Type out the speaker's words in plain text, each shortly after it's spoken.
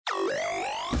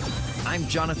I'm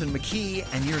Jonathan McKee,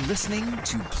 and you're listening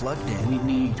to Plugged In. We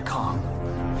need Kong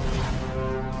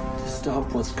to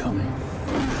stop what's coming.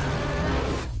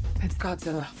 It's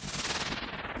Godzilla.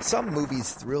 Some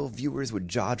movies thrill viewers with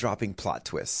jaw-dropping plot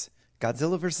twists.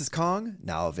 Godzilla vs. Kong,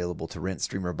 now available to rent,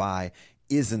 stream, or buy,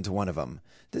 isn't one of them.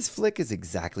 This flick is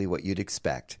exactly what you'd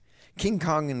expect. King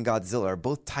Kong and Godzilla are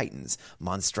both titans,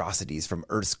 monstrosities from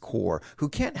Earth's core who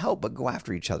can't help but go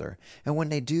after each other. And when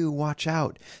they do, watch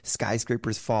out.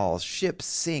 Skyscrapers fall, ships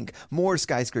sink, more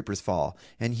skyscrapers fall,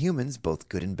 and humans, both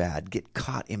good and bad, get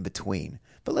caught in between.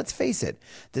 But let's face it,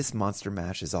 this monster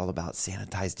mash is all about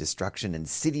sanitized destruction and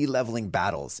city-leveling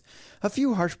battles. A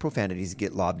few harsh profanities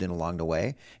get lobbed in along the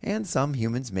way, and some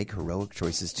humans make heroic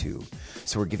choices too.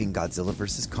 So we're giving Godzilla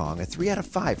vs. Kong a 3 out of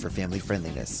 5 for family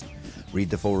friendliness. Read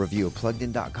the full review at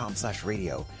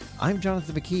pluggedin.com/radio. I'm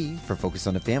Jonathan McKee for Focus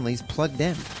on the Family's Plugged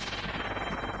In.